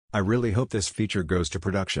I really hope this feature goes to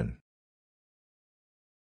production.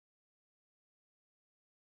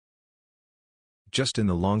 Justin,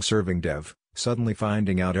 the long-serving dev, suddenly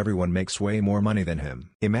finding out everyone makes way more money than him.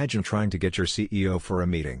 Imagine trying to get your CEO for a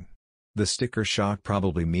meeting. The sticker shock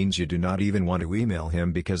probably means you do not even want to email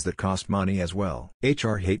him because that costs money as well.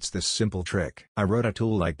 HR hates this simple trick. I wrote a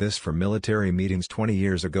tool like this for military meetings 20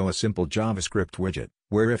 years ago, a simple JavaScript widget,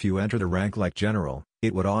 where if you entered a rank like General,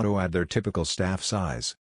 it would auto-add their typical staff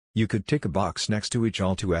size. You could tick a box next to each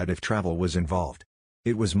all to add if travel was involved.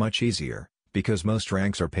 It was much easier, because most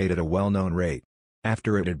ranks are paid at a well-known rate.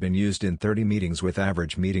 After it had been used in 30 meetings with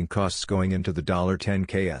average meeting costs going into the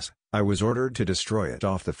 $10Ks, I was ordered to destroy it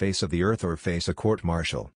off the face of the earth or face a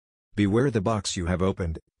court-martial. Beware the box you have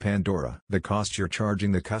opened, Pandora. The cost you're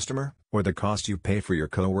charging the customer, or the cost you pay for your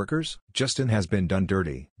coworkers? Justin has been done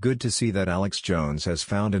dirty. Good to see that Alex Jones has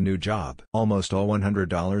found a new job. Almost all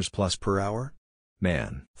 $100 plus per hour?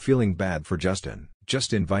 Man, feeling bad for Justin.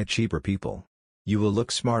 Just invite cheaper people. You will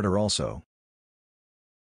look smarter also.